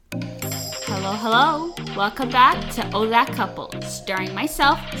Hello. Welcome back to Oh That Couple, starring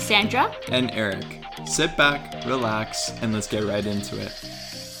myself, Sandra. And Eric. Sit back, relax, and let's get right into it.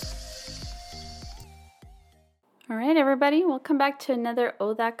 All right, everybody. Welcome back to another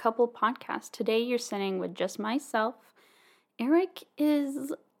Oh That Couple podcast. Today you're sitting with just myself. Eric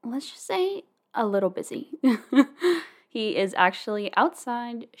is, let's just say, a little busy. He is actually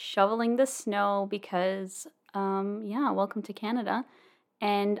outside shoveling the snow because, welcome to Canada.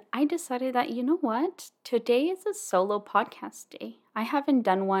 And I decided that, you know what? Today is a solo podcast day. I haven't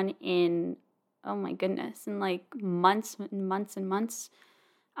done one in, oh my goodness, in like months and months and months.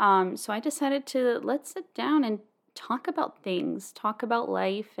 So I decided to let's sit down and talk about things, talk about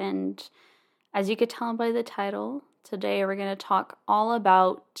life. And as you could tell by the title, today we're going to talk all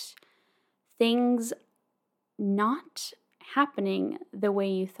about things not happening the way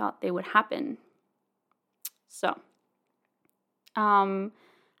you thought they would happen. So,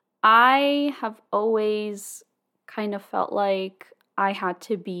 I have always kind of felt like I had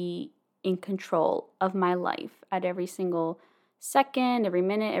to be in control of my life at every single second, every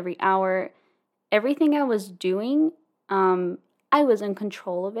minute, every hour. Everything I was doing, I was in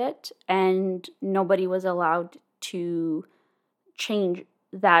control of it, and nobody was allowed to change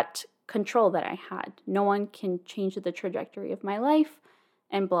that control that I had. No one can change the trajectory of my life,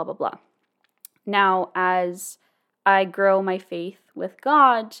 and blah, blah, blah. Now, as I grow my faith with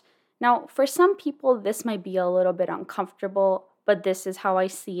God, now for some people, this might be a little bit uncomfortable, but this is how I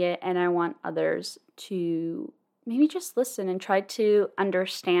see it, and I want others to maybe just listen and try to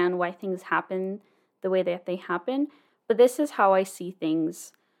understand why things happen the way that they happen. But this is how I see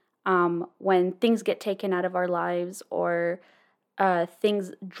things when things get taken out of our lives or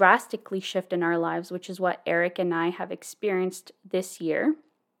things drastically shift in our lives, which is what Eric and I have experienced this year.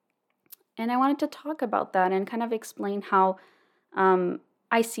 And I wanted to talk about that and kind of explain how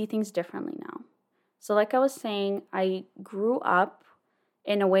I see things differently now. So like I was saying, I grew up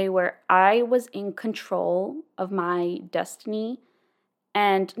in a way where I was in control of my destiny.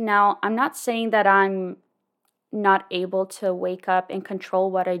 And now I'm not saying that I'm not able to wake up and control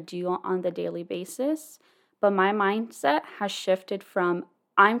what I do on the daily basis, but my mindset has shifted from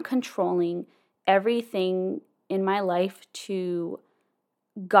I'm controlling everything in my life to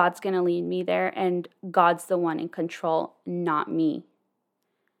God's going to lead me there, and God's the one in control, not me.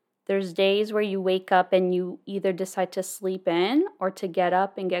 There's days where you wake up and you either decide to sleep in or to get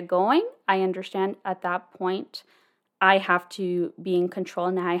up and get going. I understand at that point, I have to be in control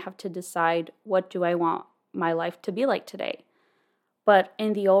and I have to decide what do I want my life to be like today. But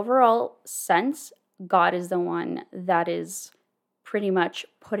in the overall sense, God is the one that is pretty much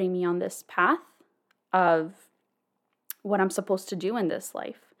putting me on this path of what I'm supposed to do in this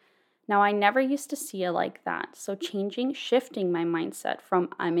life. Now, I never used to see it like that. So shifting my mindset from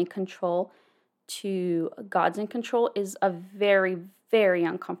I'm in control to God's in control is a very, very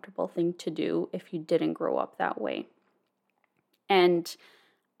uncomfortable thing to do if you didn't grow up that way. And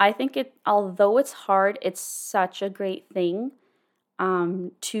I think although it's hard, it's such a great thing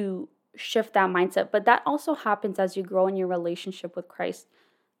to shift that mindset. But that also happens as you grow in your relationship with Christ.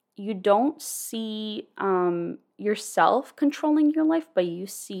 You don't see yourself controlling your life, but you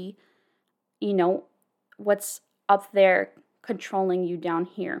see, what's up there controlling you down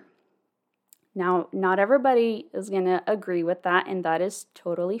here. Now, not everybody is going to agree with that, and that is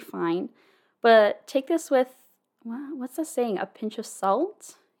totally fine. But take this with, what's the saying? A pinch of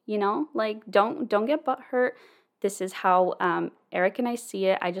salt, don't get butthurt. This is how Eric and I see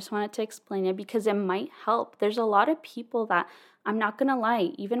it. I just wanted to explain it because it might help. There's a lot of people that, I'm not going to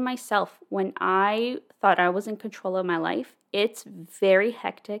lie, even myself, when I thought I was in control of my life, it's very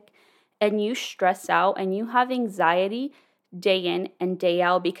hectic and you stress out and you have anxiety day in and day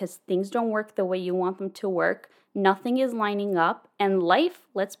out because things don't work the way you want them to work. Nothing is lining up and life,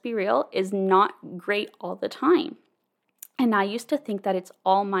 let's be real, is not great all the time. And I used to think that it's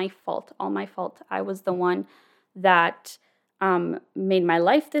all my fault. I was the one that made my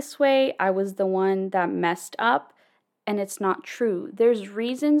life this way. I was the one that messed up. And it's not true. There's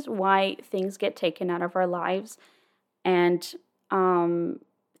reasons why things get taken out of our lives and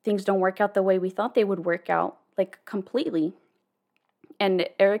things don't work out the way we thought they would work out, like completely. And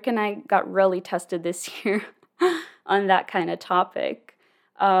Eric and I got really tested this year on that kind of topic.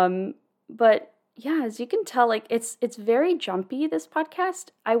 But yeah, as you can tell, like it's very jumpy, this podcast.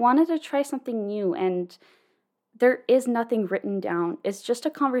 I wanted to try something new and there is nothing written down. It's just a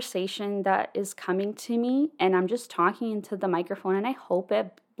conversation that is coming to me and I'm just talking into the microphone and I hope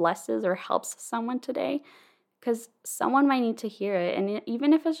it blesses or helps someone today because someone might need to hear it. And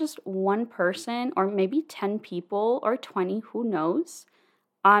even if it's just one person or maybe 10 people or 20, who knows?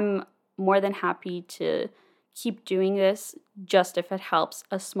 I'm more than happy to keep doing this just if it helps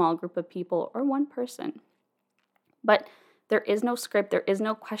a small group of people or one person. But there is no script, there is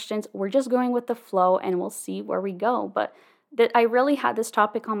no questions. We're just going with the flow and we'll see where we go. But I really had this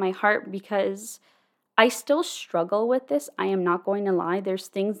topic on my heart because I still struggle with this. I am not going to lie. There's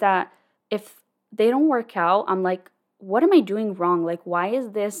things that if they don't work out, I'm like, what am I doing wrong? Like, why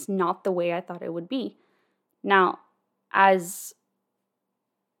is this not the way I thought it would be? Now, as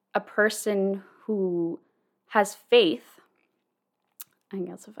a person who has faith, I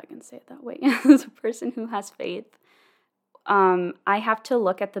guess if I can say it that way, as a person who has faith, I have to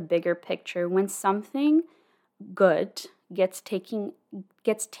look at the bigger picture. When something good gets taken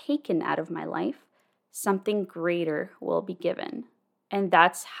out of my life, something greater will be given. And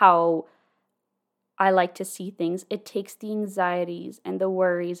that's how I like to see things. It takes the anxieties and the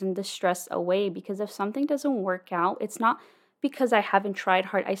worries and the stress away, because if something doesn't work out, it's not because I haven't tried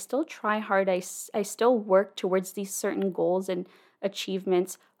hard. I still try hard. I still work towards these certain goals and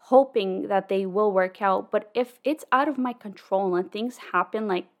achievements, hoping that they will work out. But if it's out of my control and things happen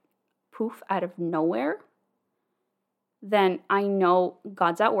like poof out of nowhere, then I know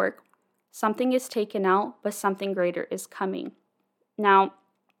God's at work. Something is taken out, but something greater is coming. Now,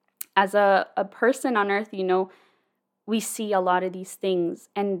 as a person on earth, we see a lot of these things.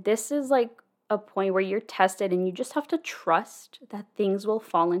 And this is like a point where you're tested and you just have to trust that things will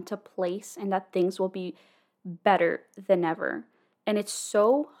fall into place and that things will be better than ever. And it's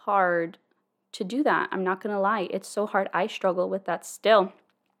so hard to do that. I'm not going to lie. It's so hard. I struggle with that still,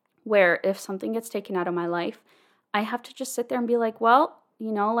 where if something gets taken out of my life, I have to just sit there and be like, well,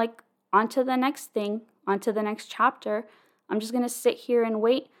 like on to the next thing, on to the next chapter. I'm just going to sit here and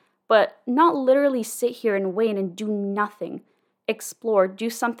wait, but not literally sit here and wait and do nothing. Explore, do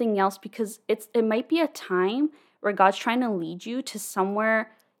something else, because it might be a time where God's trying to lead you to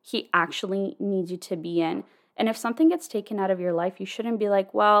somewhere he actually needs you to be in. And if something gets taken out of your life, you shouldn't be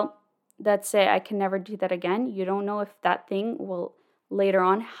like, well, that's it. I can never do that again. You don't know if that thing will later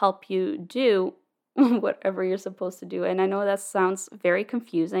on help you do whatever you're supposed to do. And I know that sounds very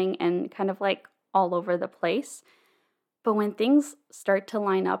confusing and kind of like all over the place. But when things start to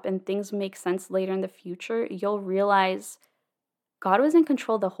line up and things make sense later in the future, you'll realize God was in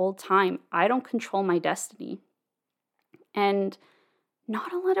control the whole time. I don't control my destiny. And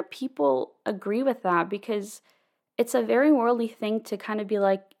not a lot of people agree with that, because it's a very worldly thing to kind of be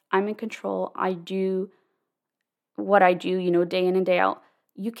like, I'm in control. I do what I do, day in and day out.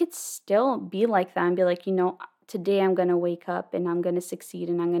 You could still be like that and be like, today I'm going to wake up and I'm going to succeed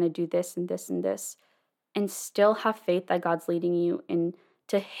and I'm going to do this and this and this, and still have faith that God's leading you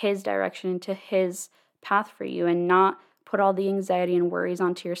into his direction, into his path for you, and not put all the anxiety and worries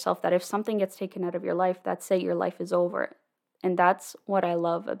onto yourself that if something gets taken out of your life, that's it, your life is over. And that's what I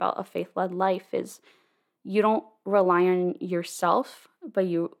love about a faith-led life, is you don't rely on yourself, but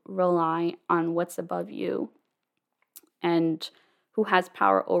you rely on what's above you and who has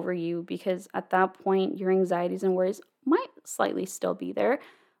power over you, because at that point, your anxieties and worries might slightly still be there,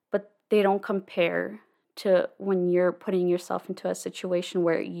 but they don't compare to when you're putting yourself into a situation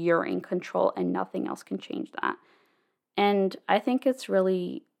where you're in control and nothing else can change that. And I think it's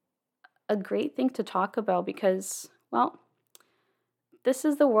really a great thing to talk about because, well, this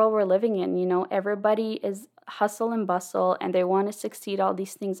is the world we're living in. Everybody is hustle and bustle and they want to succeed, all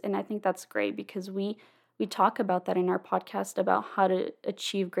these things. And I think that's great, because we talk about that in our podcast about how to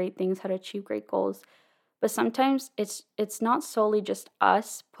achieve great things, how to achieve great goals. But sometimes it's not solely just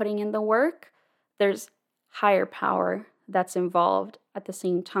us putting in the work. There's higher power that's involved at the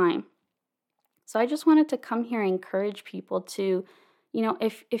same time. So I just wanted to come here and encourage people to,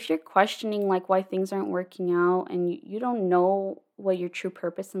 if you're questioning like why things aren't working out and you don't know what your true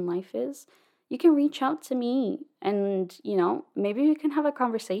purpose in life is, you can reach out to me and, maybe we can have a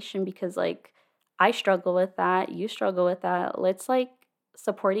conversation, because like I struggle with that, you struggle with that. Let's like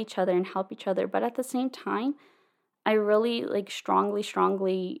support each other and help each other. But at the same time, I really like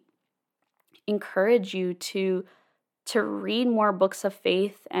strongly encourage you to read more books of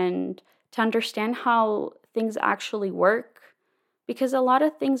faith and to understand how things actually work, because a lot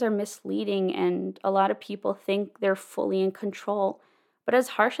of things are misleading and a lot of people think they're fully in control. But as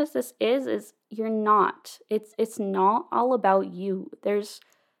harsh as this is you're not. It's not all about you. There's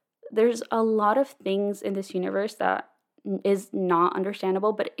a lot of things in this universe that is not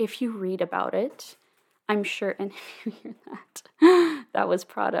understandable, but if you read about it, I'm sure, and if you hear that was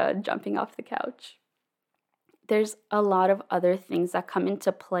Prada jumping off the couch. There's a lot of other things that come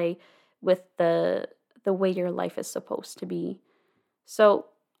into play with the way your life is supposed to be. So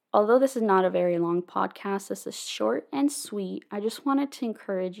although this is not a very long podcast, this is short and sweet. I just wanted to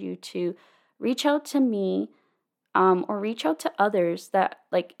encourage you to reach out to me, or reach out to others that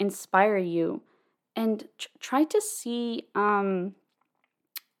like inspire you, and try to see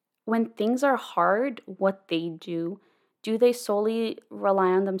when things are hard, what they do. Do they solely rely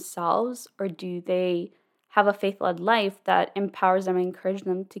on themselves, or do they have a faith led life that empowers them and encourages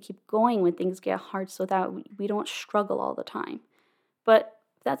them to keep going when things get hard so that we don't struggle all the time? But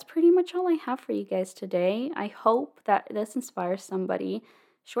that's pretty much all I have for you guys today. I hope that this inspires somebody.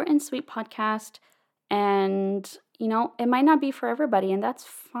 Short and sweet podcast. And, it might not be for everybody, and that's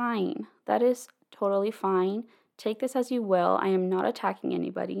fine. That is totally fine. Take this as you will. I am not attacking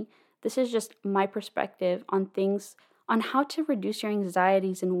anybody. This is just my perspective on things, on how to reduce your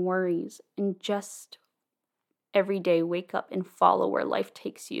anxieties and worries, and just every day wake up and follow where life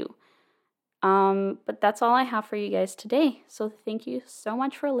takes you. But that's all I have for you guys today. So thank you so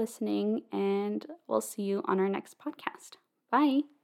much for listening, and we'll see you on our next podcast. Bye.